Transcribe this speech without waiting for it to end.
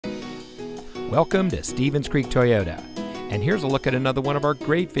Welcome to Stevens Creek Toyota, and here's a look at another one of our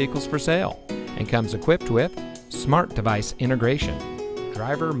great vehicles for sale, and comes equipped with smart device integration,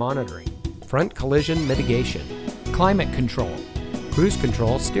 driver monitoring, front collision mitigation, climate control, cruise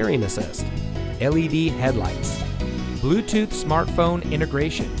control steering assist, LED headlights, Bluetooth smartphone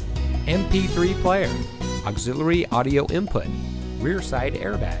integration, MP3 player, auxiliary audio input, rear side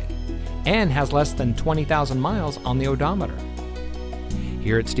airbag, and has less than 20,000 miles on the odometer.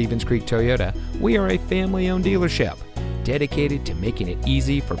 Here at Stevens Creek Toyota, we are a family-owned dealership dedicated to making it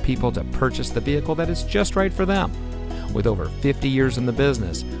easy for people to purchase the vehicle that is just right for them. With over 50 years in the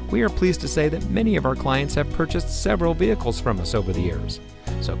business, we are pleased to say that many of our clients have purchased several vehicles from us over the years.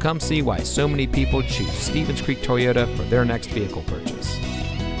 So come see why so many people choose Stevens Creek Toyota for their next vehicle purchase.